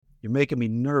You're making me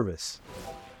nervous.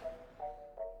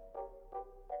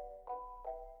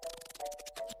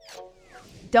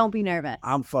 Don't be nervous.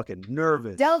 I'm fucking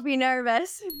nervous. Don't be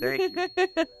nervous. Thank you.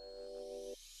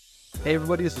 Hey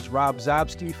everybody, this is Rob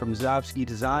Zobski from Zobski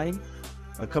Design.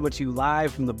 I'm coming to you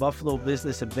live from the Buffalo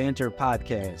Business and Banter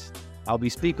podcast. I'll be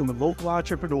speaking with local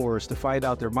entrepreneurs to find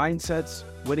out their mindsets,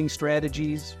 winning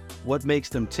strategies, what makes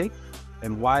them tick,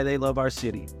 and why they love our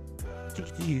city.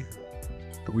 Here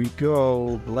we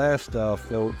go. Blast off,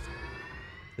 folks.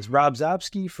 It's Rob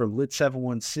Zobski from Lit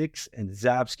 716 and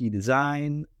Zobski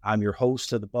Design. I'm your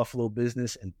host of the Buffalo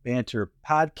Business and Banter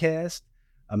podcast.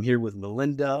 I'm here with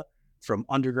Melinda from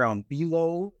Underground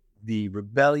Below, the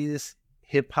rebellious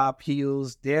hip-hop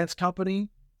heels dance company.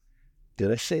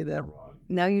 Did I say that wrong?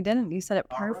 No, you didn't. You said it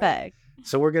perfect. Right.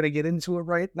 So we're going to get into it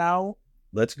right now.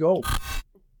 Let's go.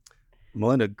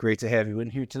 Melinda, great to have you in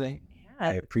here today. Yeah.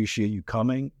 I appreciate you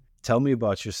coming. Tell me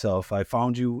about yourself. I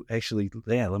found you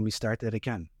let me start that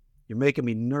again. You're making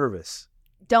me nervous.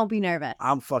 Don't be nervous.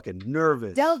 I'm fucking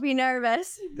nervous. Don't be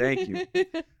nervous. Thank you.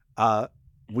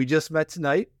 We just met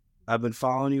tonight. I've been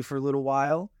following you for a little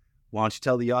while. Why don't you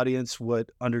tell the audience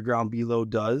what Underground Below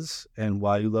does and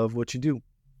why you love what you do?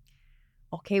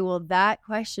 Okay, well, that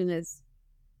question is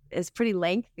pretty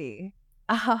lengthy.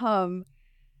 I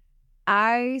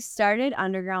started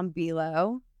Underground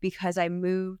Below because I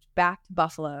moved back to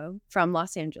Buffalo from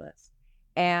Los Angeles.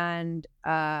 And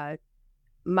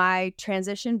my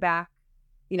transition back,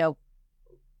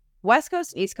 West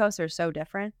Coast and East Coast are so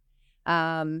different.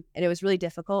 And it was really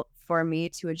difficult for me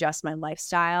to adjust my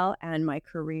lifestyle and my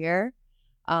career.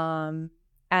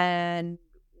 And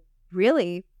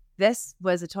really, this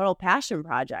was a total passion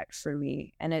project for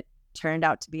me. And it turned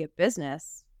out to be a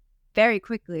business very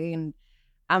quickly. And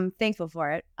I'm thankful for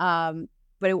it.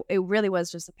 But it really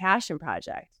was just a passion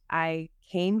project. I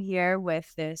came here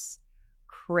with this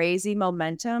crazy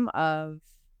momentum of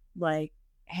like,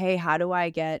 hey, how do I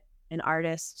get an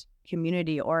artist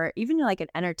community or even like an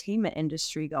entertainment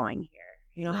industry going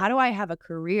here? How do I have a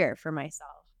career for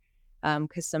myself?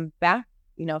 Because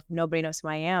if nobody knows who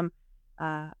I am,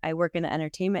 I work in the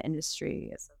entertainment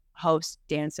industry as a host,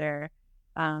 dancer,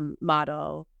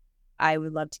 model. I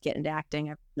would love to get into acting.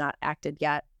 I've not acted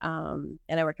yet. And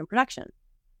I work in production.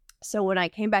 So when I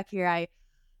came back here, I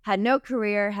had no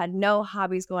career, had no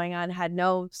hobbies going on, had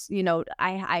no,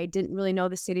 I didn't really know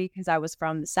the city because I was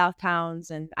from the South Towns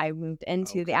and I moved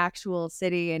into the actual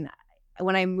city. And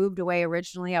when I moved away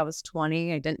originally, I was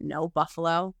 20. I didn't know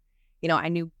Buffalo. I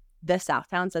knew the South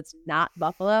Towns. That's not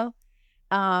Buffalo.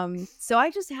 So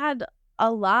I just had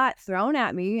a lot thrown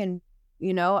at me. And,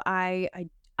 I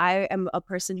am a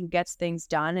person who gets things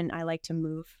done and I like to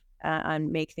move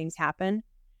and make things happen.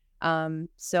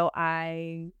 So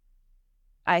I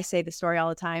say the story all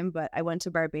the time, but I went to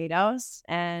Barbados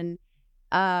and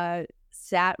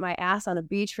sat my ass on a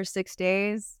beach for 6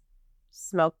 days,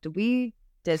 smoked a weed,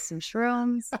 did some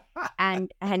shrooms,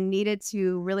 and needed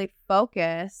to really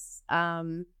focus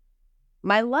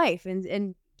my life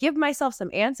and give myself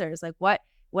some answers. Like, what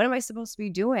am I supposed to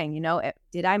be doing?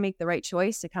 Did I make the right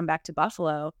choice to come back to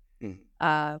Buffalo?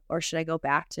 Or should I go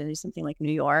back to something like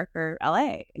New York or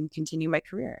LA and continue my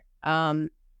career? And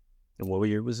what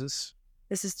year was this?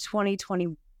 This is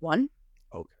 2021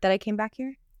 that I came back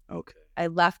here. Okay. I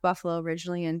left Buffalo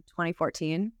originally in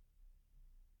 2014.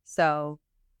 So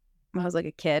I was like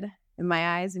a kid in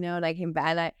my eyes, and I came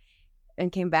back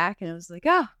and it was like,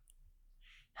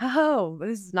 oh,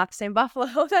 this is not the same Buffalo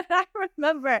that I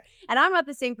remember. And I'm not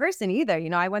the same person either.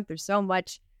 I went through so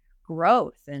much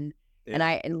growth and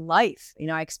in life,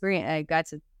 I got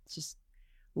to just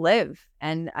live.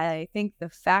 And I think the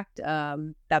fact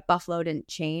that Buffalo didn't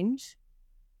change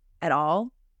at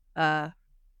all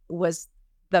was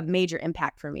the major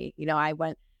impact for me.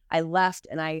 I left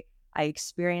and I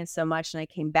experienced so much, and I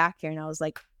came back here and I was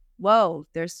like, whoa,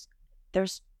 there's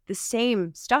the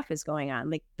same stuff is going on,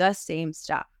 like the same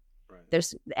stuff.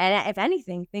 Right. And if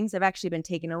anything, things have actually been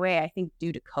taken away. I think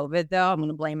due to COVID, though, I'm going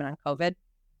to blame it on COVID.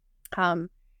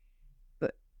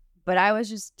 But I was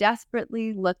just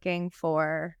desperately looking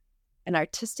for an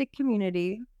artistic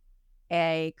community,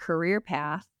 a career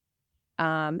path,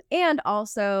 and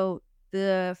also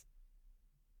the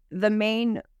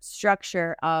main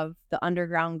structure of the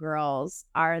Underground Girls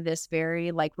are this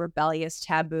very like rebellious,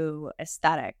 taboo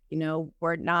aesthetic.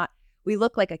 We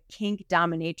look like a kink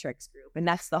dominatrix group, and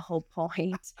that's the whole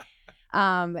point.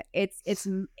 It's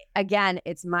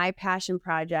my passion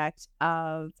project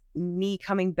of me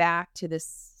coming back to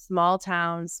this small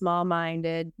town,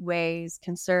 small-minded ways,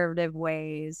 conservative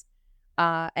ways,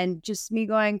 and just me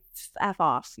going F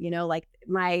off, like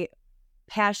my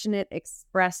passionate,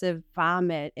 expressive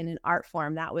vomit in an art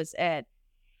form. That was it.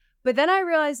 But then I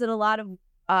realized that a lot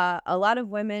of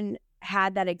women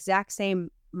had that exact same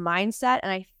mindset.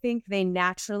 And I think they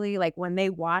naturally, like when they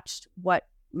watched what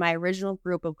my original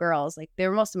group of girls, like they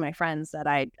were most of my friends that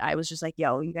I was just like,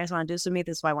 yo, you guys want to do this with me?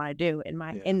 This is what I want to do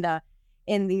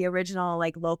in the original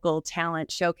like local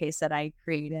talent showcase that I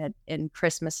created in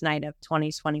Christmas night of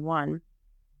 2021.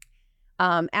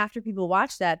 After people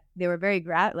watched that, they were very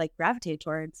gravitated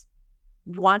towards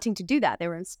wanting to do that. They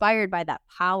were inspired by that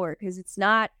power, because it's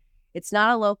not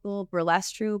a local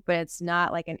burlesque troupe, but it's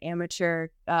not like an amateur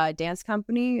dance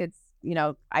company. It's,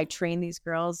 I train these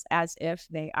girls as if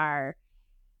they are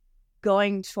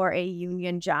going for a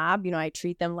union job. I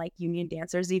treat them like union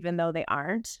dancers, even though they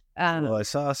aren't. Well, I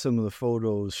saw some of the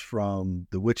photos from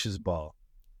the Witches Ball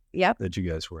that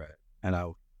you guys were at. And I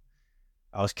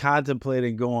was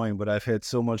contemplating going, but I've had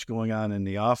so much going on in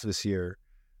the office here.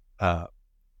 I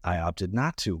opted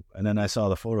not to. And then I saw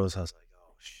the photos. I was like,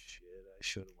 oh, shit, I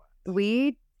should have went.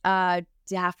 We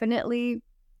definitely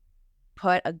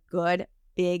put a good,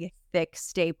 big, thick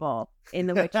staple in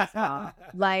the Witches Ball.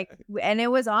 And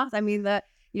it was awesome. I mean, the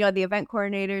event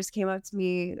coordinators came up to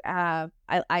me. I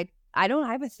don't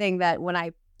have a thing that when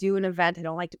I do an event, I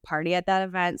don't like to party at that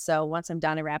event. So once I'm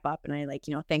done, I wrap up and I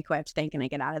thank who I have to thank and I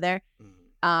get out of there.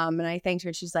 And I thanked her,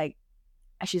 and she's like,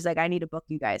 I need to book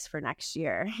you guys for next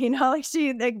year.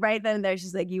 Right then and there,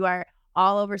 she's like, you are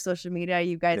all over social media.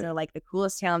 You guys are like the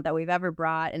coolest talent that we've ever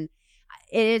brought. And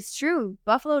it is true.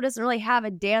 Buffalo doesn't really have a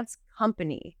dance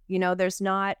company. There's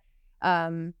not,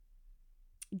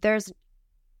 there's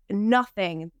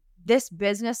nothing. This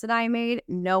business that I made,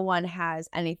 no one has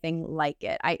anything like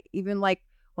it. I even like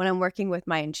when I'm working with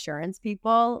my insurance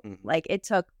people, like it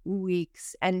took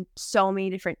weeks and so many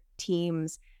different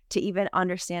teams to even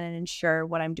understand and insure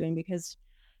what I'm doing, because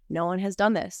no one has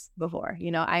done this before.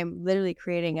 I'm literally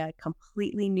creating a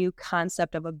completely new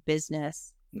concept of a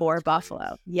business for That's Buffalo.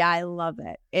 Great. Yeah, I love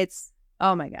it. It's,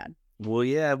 oh my God. Well,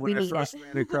 yeah, when I first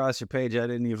ran across your page, I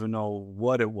didn't even know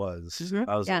what it was.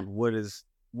 I was like,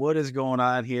 what is going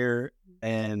on here?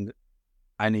 And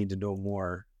I need to know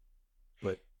more.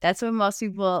 But that's what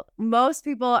most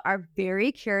people are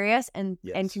very curious and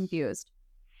confused.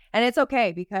 And it's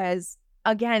okay, because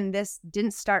again, this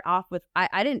didn't start off with,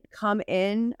 I didn't come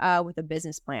in with a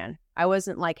business plan. I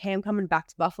wasn't like, hey, I'm coming back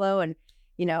to Buffalo and,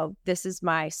 this is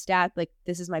my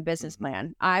this is my business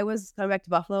plan. I was coming back to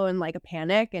Buffalo in like a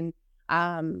panic. And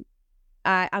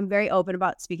I'm very open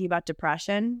about speaking about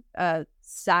depression.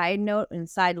 Side note,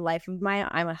 inside life of mine,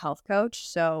 I'm a health coach.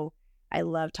 So I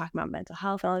love talking about mental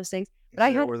health and all those things.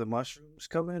 But is that where the mushrooms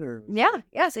come in? Or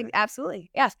yes, absolutely.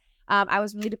 Yes. I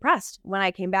was really depressed when I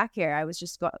came back here. I was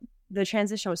just the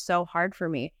transition was so hard for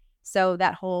me. So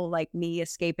that whole like me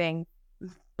escaping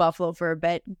Buffalo for a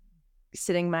bit,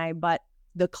 sitting my butt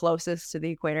the closest to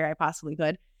the equator I possibly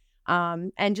could,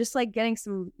 and just like getting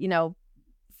some,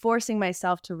 forcing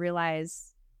myself to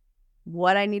realize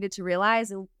what I needed to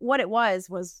realize. And what it was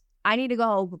I need to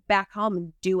go back home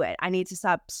and do it. I need to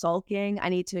stop sulking. I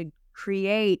need to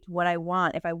create what I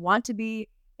want. If I want to be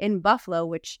in Buffalo,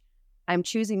 which I'm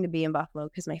choosing to be in Buffalo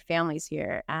because my family's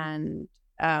here, and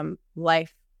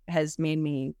life has made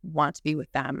me want to be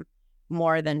with them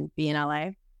more than be in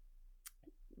LA.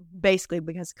 Basically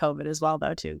because of COVID as well,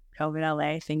 though, too. COVID,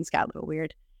 LA, things got a little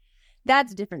weird.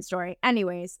 That's a different story.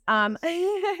 Anyways, but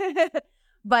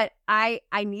I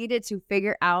needed to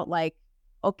figure out like,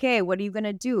 okay, what are you going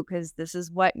to do? Because this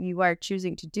is what you are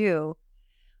choosing to do.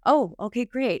 Oh, okay,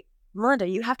 great. Melinda,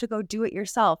 you have to go do it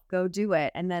yourself. Go do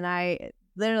it. And then I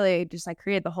literally just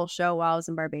created the whole show while I was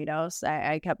in Barbados.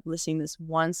 I kept listening to this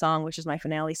one song, which is my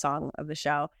finale song of the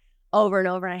show, over and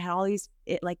over. And I had all these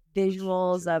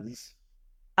visuals of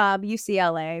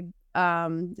UCLA.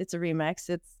 It's a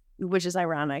remix. Which is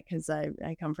ironic because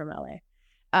I come from LA.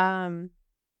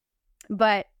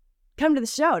 But come to the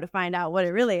show to find out what it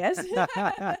really is.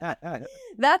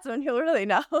 That's when you'll really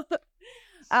know.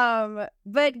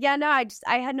 But yeah, no, I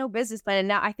had no business plan. And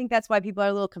now I think that's why people are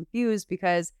a little confused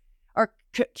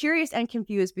curious and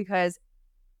confused, because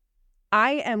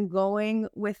I am going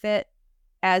with it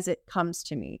as it comes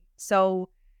to me. So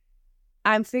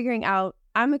I'm figuring out,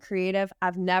 I'm a creative.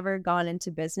 I've never gone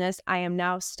into business. I am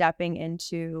now stepping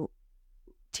into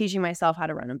teaching myself how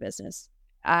to run a business.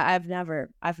 I've never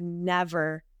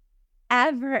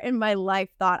ever in my life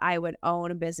thought I would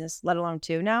own a business, let alone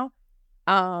two now.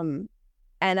 And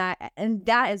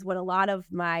that is what a lot of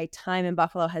my time in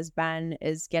Buffalo has been,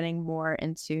 is getting more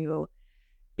into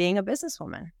being a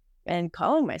businesswoman and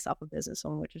calling myself a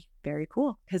businesswoman, which is very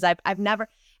cool, because I've never,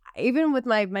 even with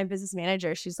my business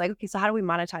manager, she's like, okay, so how do we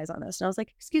monetize on this? And I was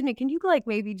like, excuse me, can you like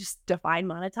maybe just define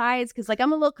monetize? Because like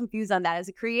I'm a little confused on that. As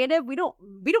a creative, we don't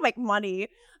make money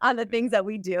on the things that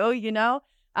we do, you know?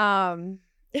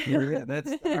 Yeah,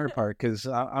 that's the hard part, because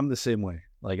I'm the same way.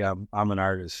 Like I'm an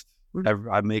artist.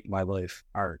 I make my life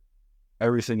art.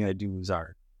 Everything I do is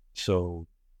art. So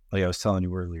like I was telling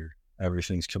you earlier,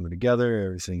 everything's coming together.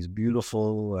 Everything's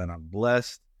beautiful, and I'm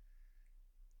blessed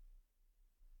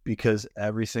because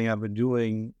everything I've been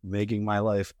doing, making my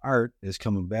life art, is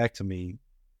coming back to me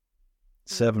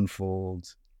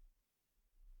sevenfold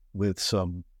with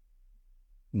some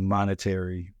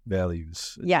monetary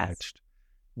values attached,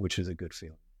 which is a good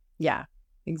feeling. Yeah,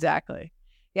 exactly.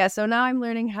 Yeah, so now I'm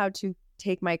learning how to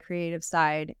take my creative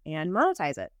side and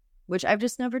monetize it, which I've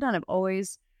just never done. I've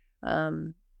always,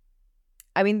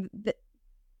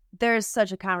 there's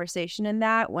such a conversation in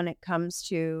that when it comes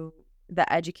to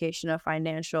the education of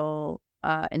financial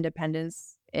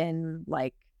independence in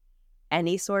like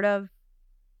any sort of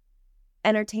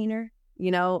entertainer.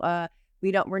 You know,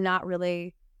 we're not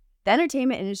really, the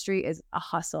entertainment industry is a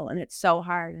hustle, and it's so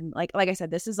hard. And like I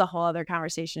said, this is a whole other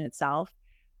conversation itself.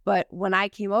 But when I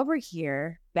came over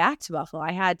here back to Buffalo,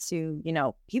 I had to, you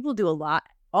know, people do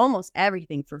almost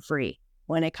everything for free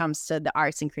when it comes to the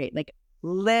arts and create, like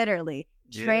literally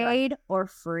trade or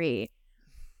free.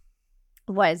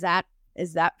 What is that?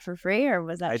 Is that for free or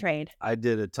was that trade? I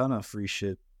did a ton of free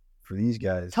shit for these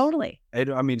guys. Totally. A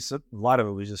lot of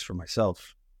it was just for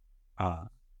myself.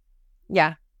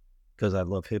 Yeah. Because I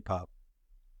love hip hop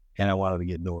and I wanted to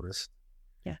get noticed.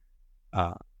 Yeah.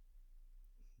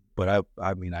 But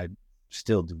I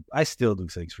still do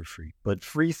things for free. But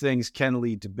free things can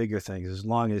lead to bigger things as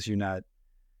long as you're not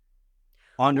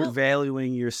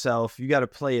undervaluing yourself. You got to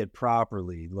play it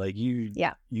properly. Like you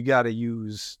got to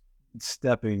use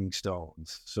stepping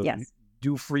stones. So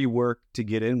do free work to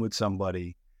get in with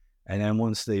somebody, and then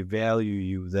once they value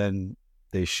you, then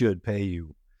they should pay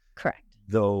you. Correct.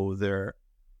 Though there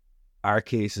are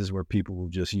cases where people will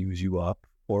just use you up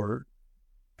or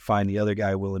find the other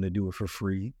guy willing to do it for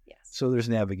free. Yes. So there's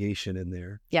navigation in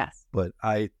there. Yes. But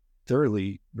I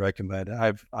thoroughly recommend it.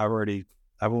 I've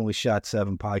only shot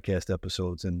 7 podcast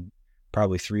episodes, and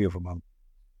probably 3 of them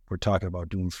we're talking about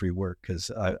doing free work,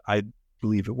 because I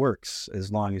believe it works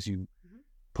as long as you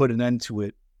put an end to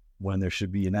it when there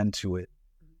should be an end to it,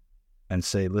 and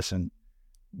say, listen,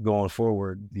 going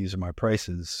forward, these are my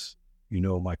prices, you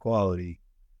know, my quality.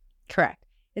 Correct.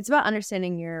 It's about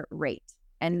understanding your rate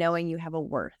and knowing you have a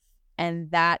worth. And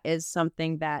that is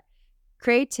something that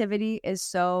creativity is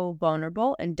so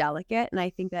vulnerable and delicate. And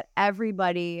I think that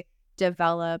everybody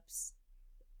develops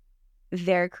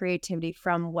their creativity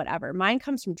from whatever. Mine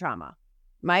comes from trauma.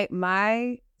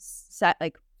 My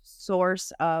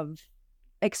source of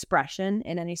expression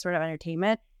in any sort of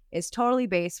entertainment is totally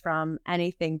based from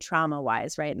anything trauma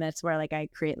wise, right? And that's where like I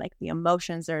create like the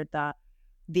emotions or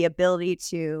the ability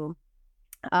to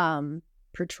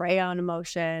portray an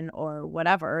emotion or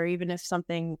whatever, or even if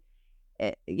something,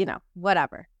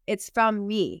 whatever. It's from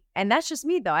me. And that's just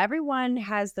me though. Everyone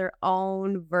has their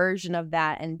own version of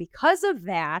that. And because of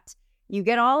that, you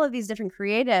get all of these different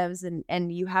creatives,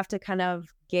 and you have to kind of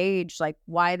gauge like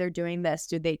why they're doing this.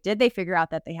 Did they figure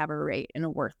out that they have a rate and a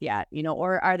worth yet,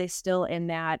 or are they still in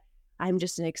that I'm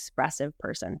just an expressive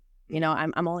person,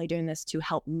 I'm only doing this to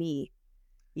help me,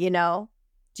 do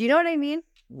you know what I mean?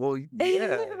 Well,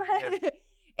 yeah.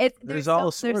 There's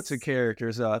all sorts of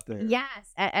characters out there. Yes.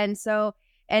 And so,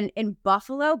 and in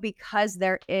Buffalo, because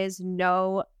there is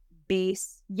no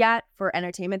base yet for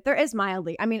entertainment, there is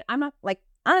mildly. I mean, I'm not like,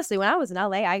 honestly, when I was in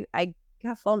LA, I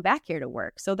got flown back here to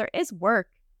work. So there is work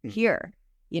here,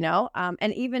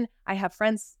 and even I have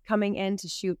friends coming in to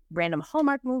shoot random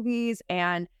Hallmark movies.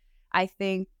 And I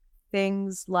think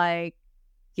things like,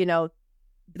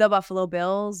 the Buffalo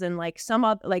Bills and like some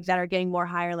of like that are getting more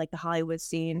higher, like the Hollywood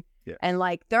scene. Yeah. And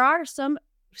like there are some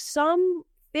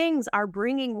things are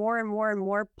bringing more and more and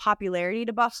more popularity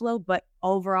to Buffalo, but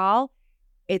overall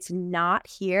it's not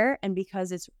here. And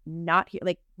because it's not here,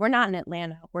 like we're not in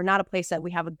Atlanta. We're not a place that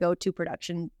we have a go-to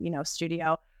production,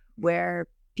 studio where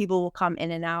people will come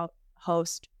in and out,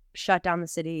 host, shut down the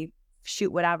city,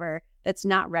 shoot whatever. That's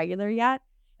not regular yet.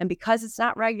 And because it's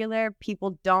not regular,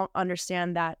 people don't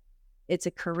understand that it's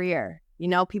a career.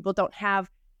 People don't have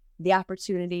the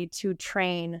opportunity to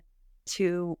train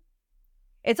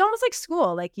it's almost like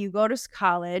school. Like you go to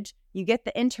college, you get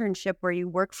the internship where you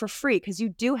work for free because you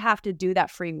do have to do that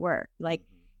free work. Like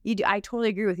you do. I totally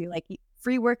agree with you. Like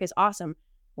free work is awesome.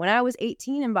 when I was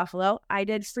 18 in Buffalo, I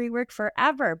did free work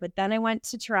forever. But then I went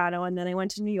to Toronto, and then I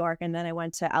went to New York, and then I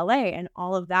went to LA, and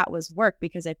all of that was work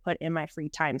because I put in my free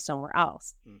time somewhere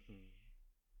else. Mm-hmm.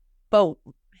 But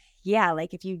yeah,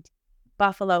 like if you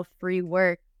Buffalo free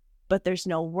work, but there's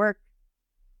no work,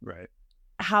 right?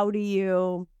 How do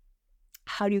you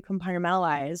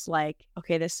compartmentalize, like,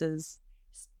 okay, this is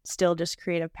still just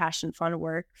creative, passion, fun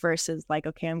work versus like,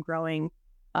 okay, I'm growing,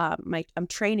 I'm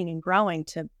training and growing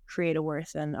to create a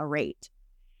worth and a rate.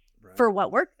 Right. For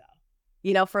what work though?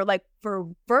 You know, for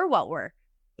what work?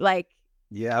 Like,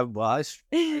 yeah, well, I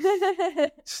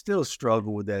still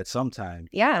struggle with that sometimes.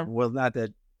 Yeah. Well, not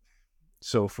that.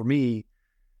 So for me,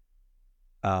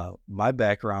 my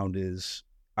background is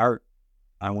art.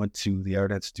 I went to the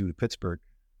Art Institute of Pittsburgh.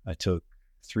 I took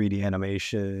 3D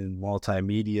animation,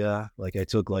 multimedia. Like I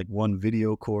took like one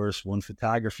video course, one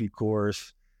photography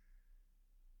course.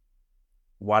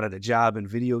 Wanted a job in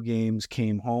video games,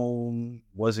 came home,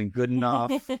 wasn't good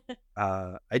enough.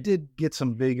 I did get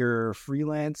some bigger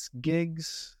freelance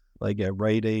gigs, like at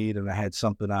Rite Aid, and I had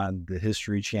something on the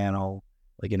History Channel,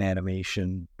 like an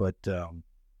animation. But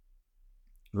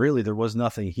really, there was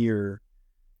nothing here,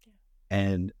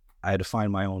 and I had to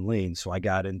find my own lane. So I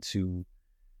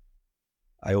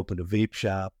opened a vape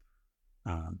shop.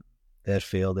 That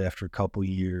failed after a couple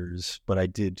years, but I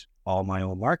did all my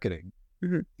own marketing.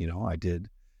 Mm-hmm. You know,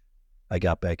 I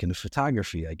got back into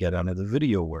photography. I got onto the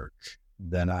video work.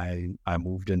 Then I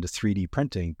moved into 3D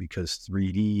printing because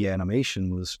 3D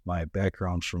animation was my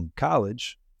background from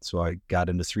college. So I got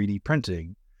into 3D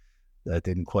printing. That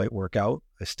didn't quite work out.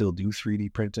 I still do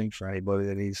 3D printing for anybody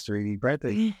that needs 3D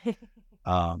printing.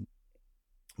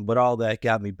 But all that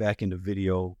got me back into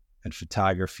video and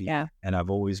photography. Yeah. And I've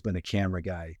always been a camera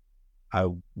guy. I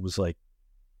was like,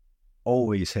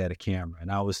 always had a camera.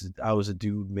 And I was a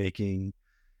dude making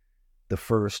the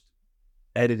first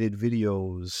edited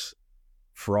videos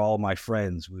for all my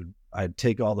friends. I'd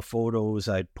take all the photos,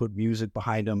 I'd put music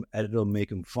behind them, edit them, make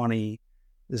them funny.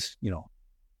 This,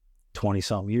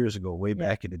 20-something years ago, way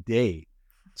back in the day.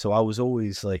 So I was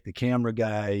always like the camera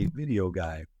guy, video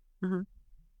guy.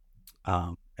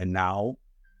 Mm-hmm. And now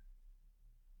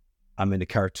I'm into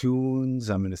cartoons,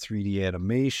 I'm into 3D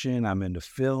animation, I'm into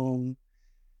film.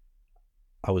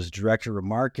 I was director of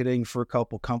marketing for a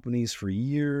couple companies for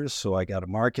years, so I got a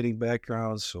marketing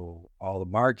background, so all the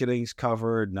marketing's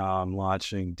covered. Now I'm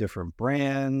launching different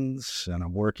brands, and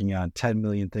I'm working on 10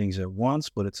 million things at once,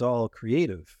 but it's all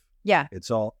creative. Yeah.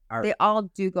 It's all art. They all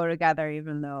do go together,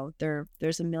 even though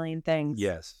there's a million things.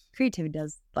 Yes. Creativity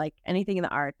does, like anything in the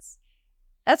arts.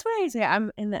 That's why I say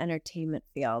I'm in the entertainment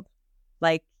field.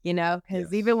 Like, because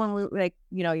yes. Even when we,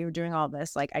 you were doing all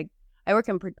this, like I work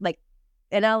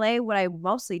in LA, what I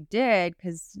mostly did,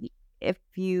 because if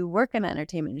you work in the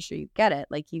entertainment industry, you get it.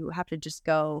 Like you have to just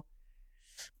go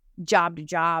job to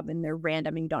job, and they're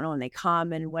random and you don't know when they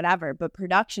come and whatever. But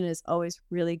production is always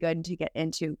really good to get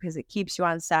into because it keeps you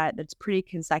on set. It's pretty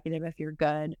consecutive if you're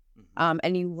good. Mm-hmm.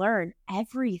 And you learn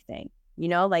everything,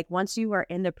 like once you are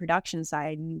in the production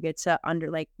side, you get to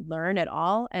learn it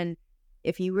all. And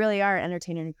if you really are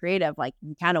entertainer and creative, like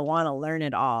you kind of want to learn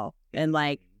it all and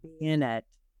like be in it.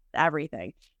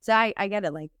 Everything. So I get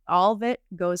it. Like all of it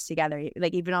goes together.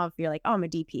 Like even if you're like, oh, I'm a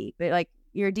DP, but like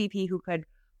you're a DP who could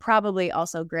probably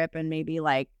also grip and maybe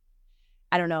like,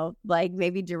 I don't know, like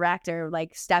maybe direct or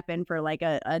like step in for like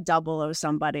a double of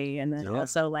somebody, and then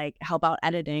also like help out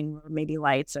editing or maybe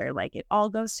lights, or like it all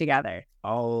goes together.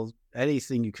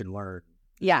 Anything you can learn.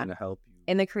 Yeah. To help you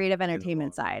in the creative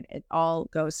entertainment side, it all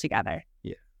goes together.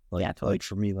 Yeah. Totally. Like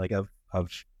for me, like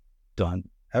I've done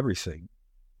everything.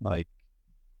 Like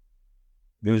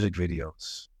music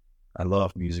videos. I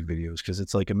love music videos because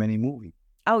it's like a mini movie.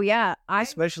 Oh, yeah.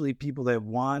 Especially people that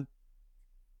want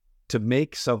to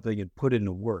make something and put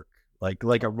into work. Like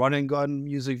a run and gun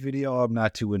music video, I'm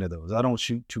not too into those. I don't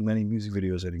shoot too many music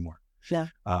videos anymore. Yeah.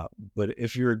 But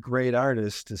if you're a great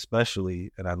artist,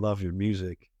 especially, and I love your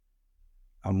music,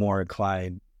 I'm more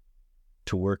inclined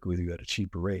to work with you at a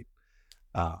cheaper rate.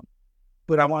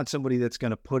 But I want somebody that's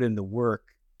going to put in the work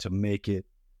to make it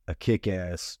a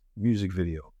kick-ass music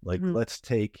video. Like, let's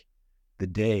take the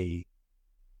day,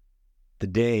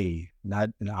 not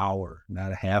an hour,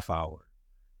 not a half hour.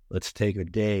 Let's take a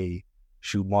day,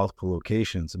 shoot multiple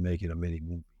locations, and make it a mini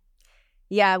movie.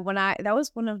 Yeah, that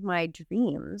was one of my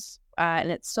dreams,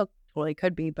 and it still totally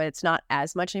could be, but it's not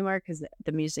as much anymore because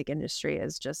the music industry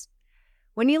is just.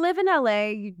 When you live in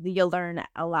LA, you'll learn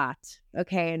a lot.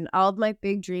 Okay, and all of my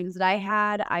big dreams that I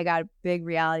had, I got big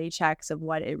reality checks of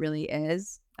what it really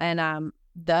is, and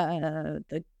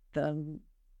the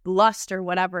lust or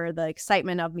whatever, the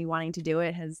excitement of me wanting to do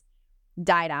it has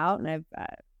died out, and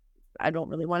I don't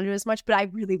really want to do as much, but I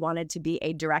really wanted to be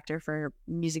a director for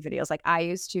music videos. Like I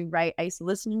used to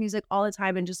listen to music all the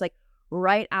time and just like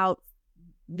write out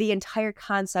the entire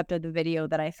concept of the video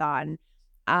that I thought.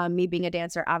 And me being a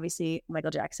dancer, obviously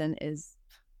Michael Jackson is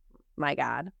my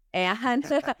God. And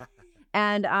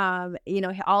and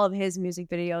all of his music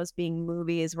videos being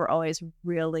movies were always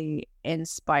really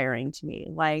inspiring to me.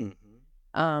 Like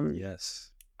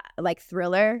yes, like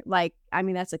Thriller, like I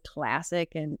mean that's a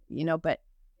classic, and but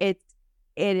it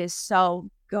is so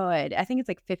good. I think it's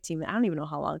like 15 minutes. I don't even know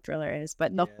how long Thriller is,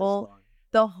 but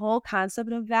the whole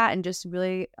concept of that, and just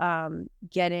really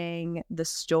getting the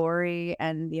story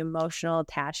and the emotional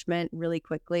attachment really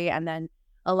quickly, and then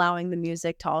allowing the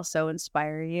music to also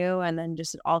inspire you, and then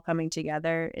just it all coming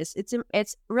together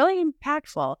it's really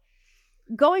impactful.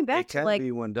 Going back to like,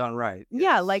 be when done right.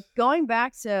 Yeah, like going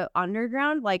back to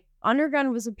Underground, like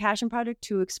Underground was a passion project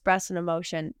to express an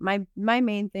emotion. My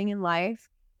main thing in life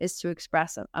is to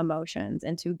express emotions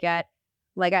and to get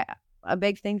like a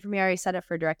big thing for me. I already said it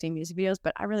for directing music videos,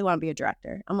 but I really want to be a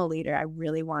director. I'm a leader. I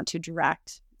really want to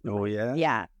direct. Oh yeah,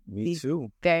 yeah, me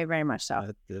too. Very, very much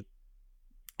so.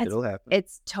 It'll happen.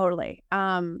 It's totally.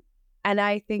 And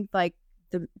I think like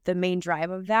the main drive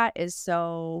of that is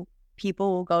so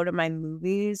people will go to my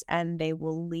movies and they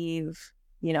will leave,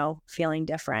 feeling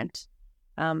different.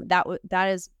 That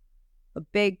is a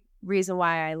big reason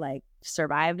why I like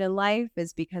survived in life,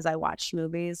 is because I watched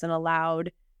movies and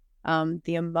allowed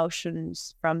the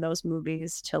emotions from those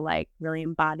movies to like really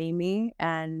embody me,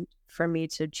 and for me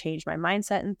to change my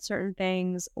mindset in certain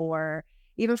things, or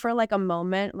even for like a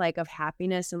moment like of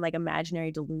happiness and like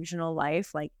imaginary delusional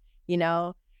life, like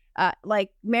like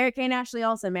Mary Kay and Ashley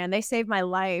Olsen, man, they saved my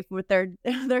life with their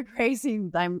crazy.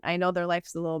 I know their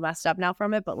life's a little messed up now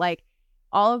from it, but like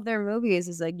all of their movies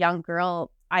as a young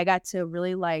girl, I got to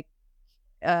really like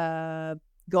go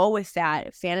with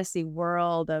that fantasy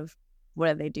world of what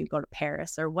do they do? Go to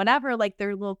Paris or whatever, like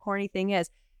their little corny thing is.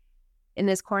 And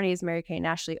as corny as Mary Kay and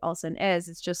Ashley Olsen is,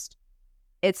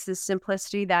 it's the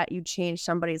simplicity that you change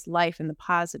somebody's life in the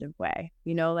positive way.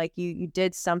 Like you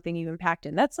did something, you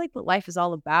impacted. That's like what life is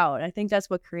all about. I think that's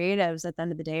what creatives at the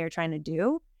end of the day are trying to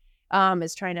do,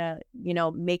 is trying to,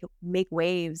 make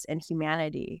waves in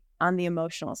humanity on the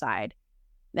emotional side.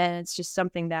 And it's just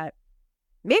something that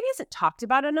maybe isn't talked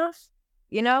about enough,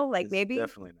 like it's maybe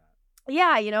definitely not.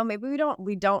 Yeah, maybe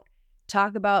we don't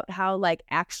talk about how like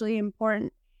actually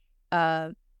important,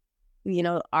 arts,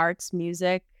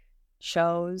 music,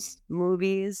 shows,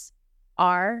 movies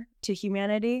are to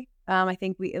humanity. I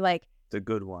think we like the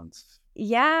good ones.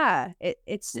 Yeah,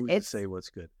 it's to say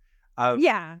what's good.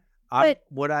 Yeah,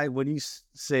 when you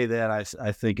say that,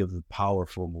 I think of the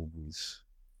powerful movies,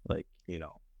 like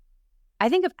I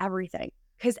think of everything.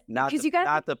 Because you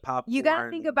got the popcorn. You got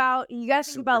to think about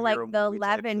like the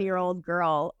 11-year-old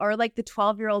girl, or like the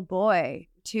 12-year-old boy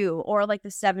too, or like the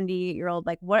 70-year-old.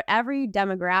 Like every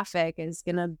demographic is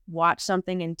gonna watch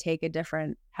something and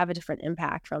have a different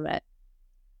impact from it.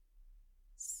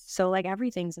 So like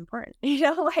everything's important,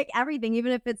 like everything,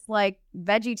 even if it's like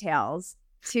VeggieTales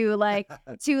to like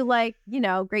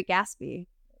Great Gatsby.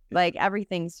 Like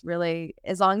everything's really,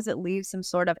 as long as it leaves some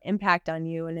sort of impact on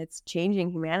you and it's changing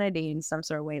humanity in some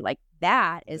sort of way, like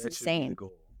that is insane.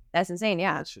 That's insane.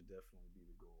 Yeah. That should definitely be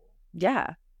the goal.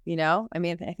 Yeah. I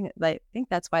mean, I think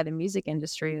that's why the music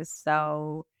industry is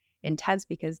so intense,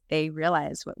 because they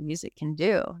realize what music can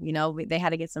do. They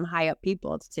had to get some high up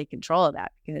people to take control of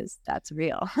that, because that's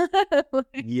real.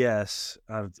 Yes.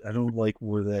 I don't like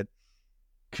where that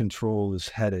control is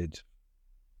headed,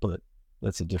 but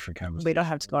that's a different conversation. We don't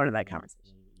have to go into that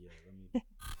conversation.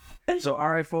 So, all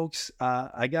right, folks,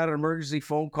 I got an emergency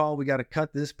phone call. We got to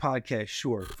cut this podcast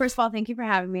short. First of all, thank you for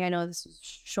having me. I know this was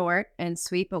short and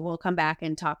sweet, but we'll come back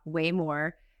and talk way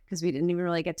more, because we didn't even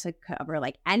really get to cover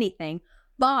like anything,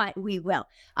 but we will.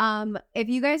 If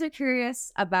you guys are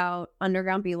curious about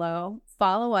Underground Below,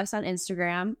 follow us on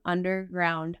Instagram,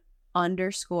 underground_Below.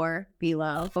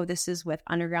 Oh, this is with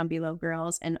Underground Below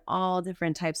girls and all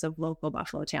different types of local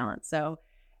Buffalo talent. So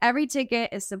every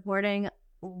ticket is supporting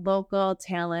local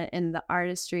talent in the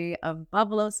artistry of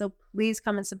Buffalo. So please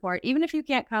come and support. Even if you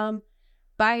can't come,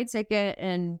 buy a ticket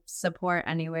and support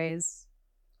anyways,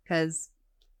 because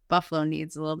Buffalo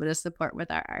needs a little bit of support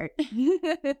with our art.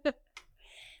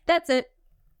 That's it.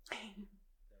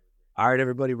 All right,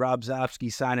 everybody, Rob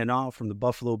Zopsky signing off from the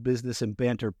Buffalo Business and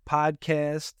Banter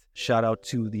podcast. Shout out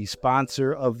to the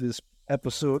sponsor of this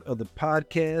episode of the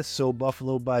podcast, So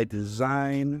Buffalo by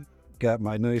Design. Got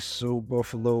my nice So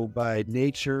Buffalo by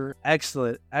Nature.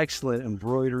 Excellent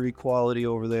embroidery quality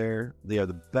over there. They are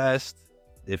the best.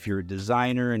 If you're a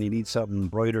designer and you need something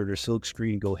embroidered or silk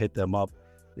screen, go hit them up.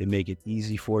 They make it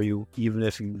easy for you. Even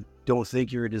if you don't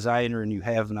think you're a designer and you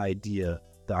have an idea,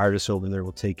 the artist over there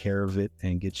will take care of it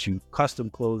and get you custom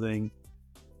clothing,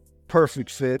 perfect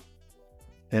fit,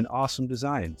 and awesome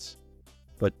designs.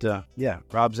 But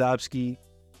Rob Zabsky,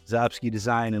 Zabsky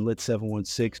Design, and Lit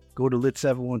 716. Go to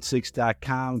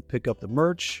lit716.com, pick up the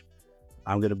merch.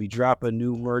 I'm going to be dropping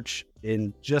new merch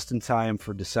just in time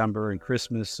for December and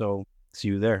Christmas, so see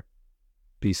you there.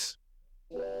 Peace.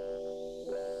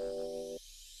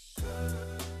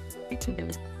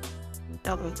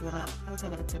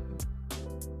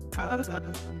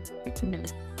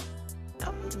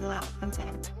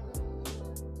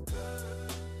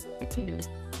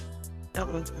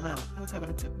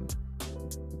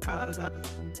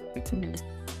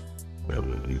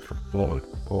 Melody for falling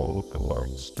all the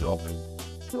alarm stopping.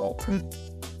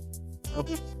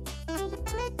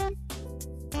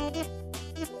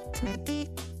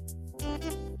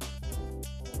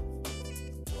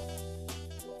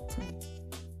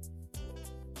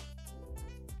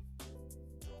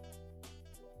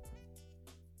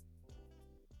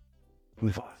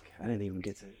 Fuck, I didn't even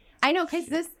get to. I know,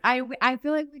 because I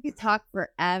feel like we could talk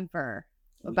forever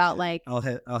about like. I'll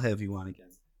have you on again.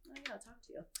 I'll talk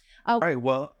to you. All right.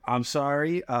 Well, I'm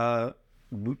sorry. I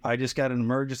just got an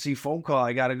emergency phone call.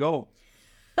 I gotta go.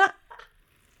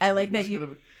 I like that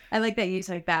you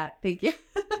took that. Thank you.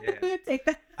 Yeah. Take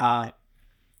that.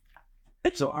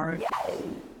 So all right.